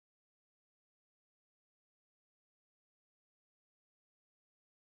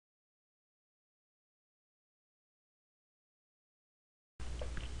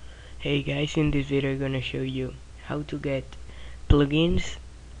Hey guys, in this video I'm gonna show you how to get plugins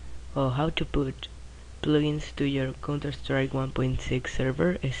or how to put plugins to your Counter-Strike 1.6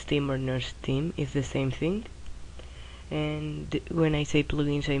 server. Steam or not Steam is the same thing. And when I say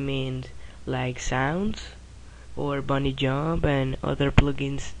plugins, I mean like sounds or bunny jump and other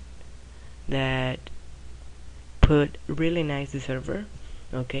plugins that put really nice the server.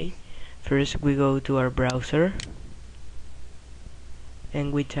 Okay, first we go to our browser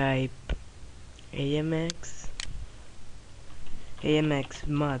and we type Amx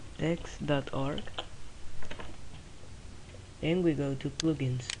Mod X.org and we go to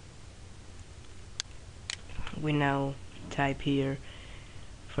plugins. We now type here,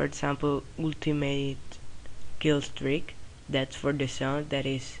 for example, ultimate kill streak. That's for the sound, that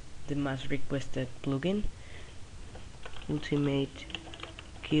is the most requested plugin. Ultimate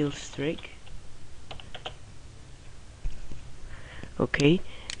kill streak. Okay,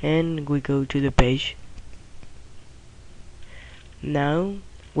 and we go to the page. Now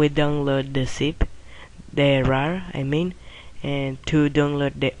we download the zip, the RAR I mean, and to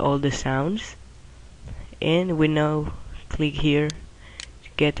download all the sounds. And we now click here to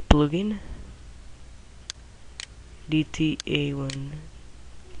get plugin DTA1.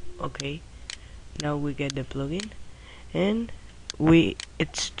 Okay, now we get the plugin and we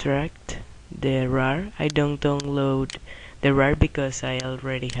extract the RAR. I don't download the RAR because I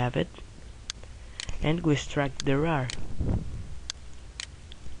already have it, and we extract the RAR.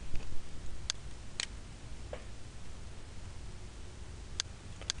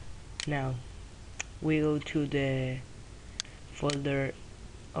 Now we go to the folder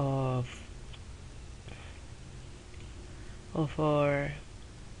of our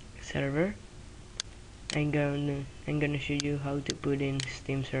server. I'm gonna show you how to put in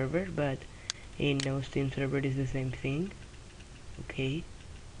Steam server, but in no Steam server is the same thing. Okay.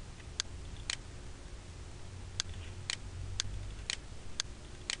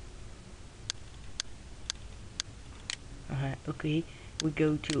 Okay, we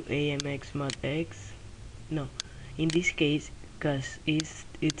go to Amx Mod X. No, in this case, cause it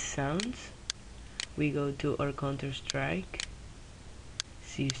sounds, we go to our Counter-Strike,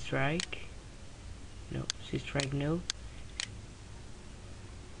 C-Strike, no, C-Strike no,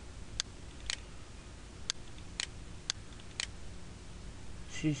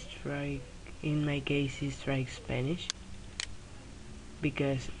 C-Strike, in my case C-Strike Spanish,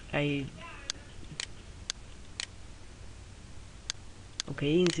 because okay,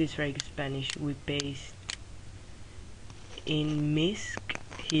 in C-Strike Spanish we paste in MISC,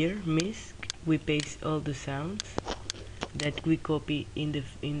 here MISC, we paste all the sounds that we copy in the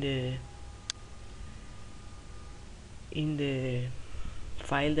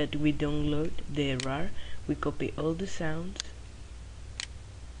file that we download, the RAR. We copy all the sounds,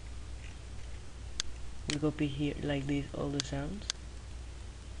 we copy here like this all the sounds,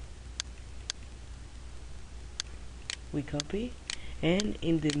 we copy, and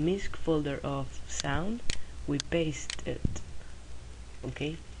in the MISC folder of sound we paste it.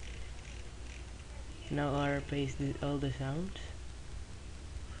 Okay, now I pasted all the sounds,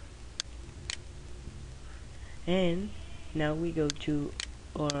 and now we go to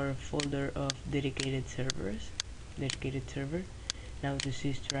our folder of dedicated server. Now to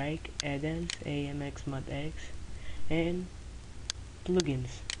C-Strike, add-ons, Amx Mod X, and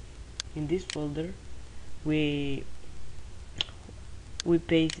plugins. In this folder we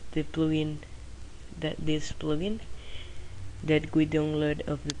paste the plugin, this plugin that we download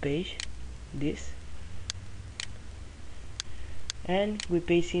of the page, this, and we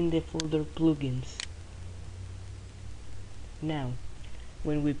paste in the folder plugins. Now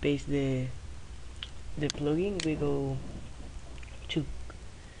when we paste the plugin, we go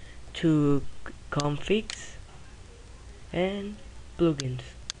to configs and plugins.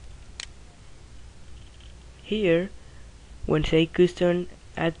 Here when say custom,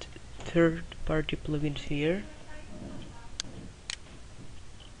 add third-party plugins here.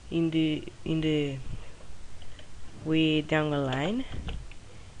 In the we down a line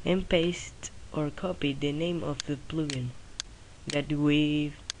and paste or copy the name of the plugin that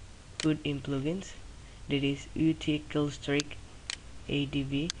we put in plugins, that is UT Killstreak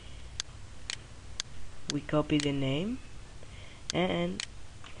ADV. We copy the name and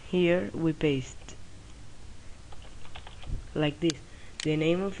here we paste like this the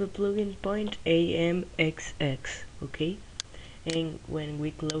name of the plugin point AMXX. Okay, and when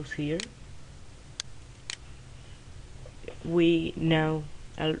we close here, we now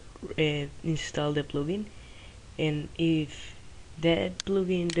install the plugin, and if that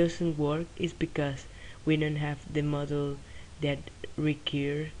plugin doesn't work, it's because we don't have the model that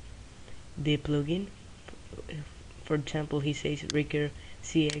require the plugin. For example, he says require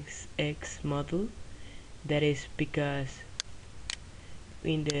CX model. That is because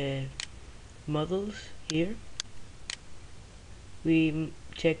in the models here we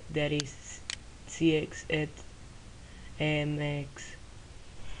check that is CX at Amx.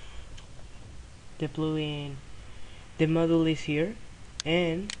 The plugin, the model is here,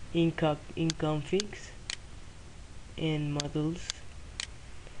 and in configs and models,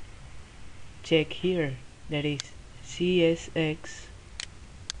 check here that is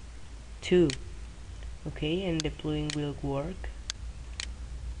CSX2. Okay, and the plugin will work.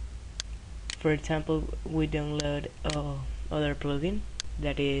 For example, we download other plugin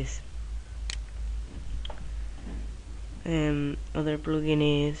that is other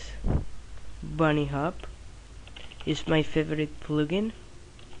plugin is Bunny Hop. It's my favorite plugin,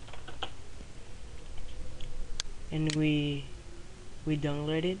 and we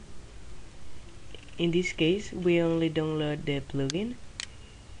download it. In this case, we only download the plugin.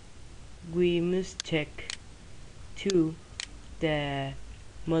 We must check too the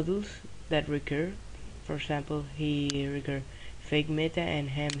modules that recur. For example, he recur fake meta and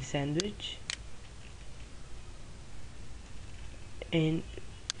ham sandwich, and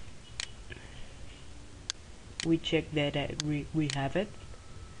we check that we have it.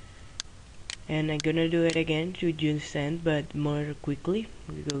 And I'm gonna do it again to understand, but more quickly.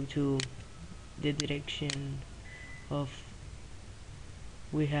 We go to the direction of,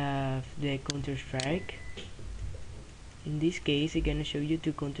 we have the Counter-Strike. In this case, I'm gonna show you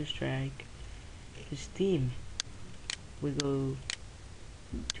to Counter-Strike Steam. We go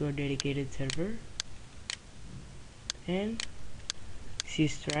to our dedicated server and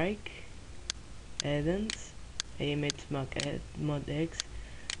strike add-ons, Amx Mod X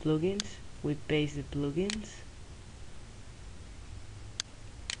plugins. We paste the plugins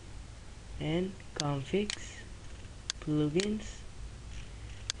and configs plugins,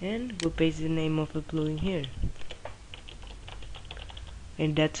 and we paste the name of the plugin here,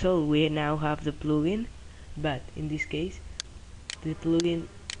 and that's all. We now have the plugin, but in this case the plugin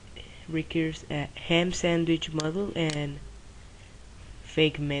requires a ham sandwich model and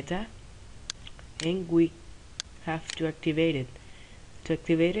fake meta, and we have to activate it. To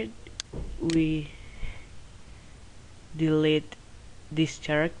activate it, we delete this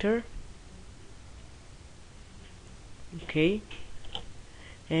character, okay,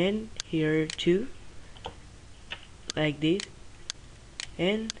 and here too, like this,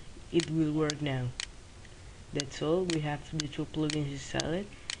 and it will work now. That's all. We have the two plugins installed.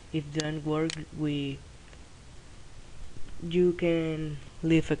 If don't work, you can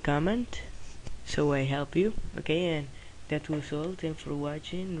leave a comment so I help you. Okay, and that was all. Thanks for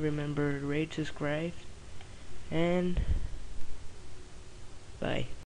watching. Remember, rate, subscribe, and bye.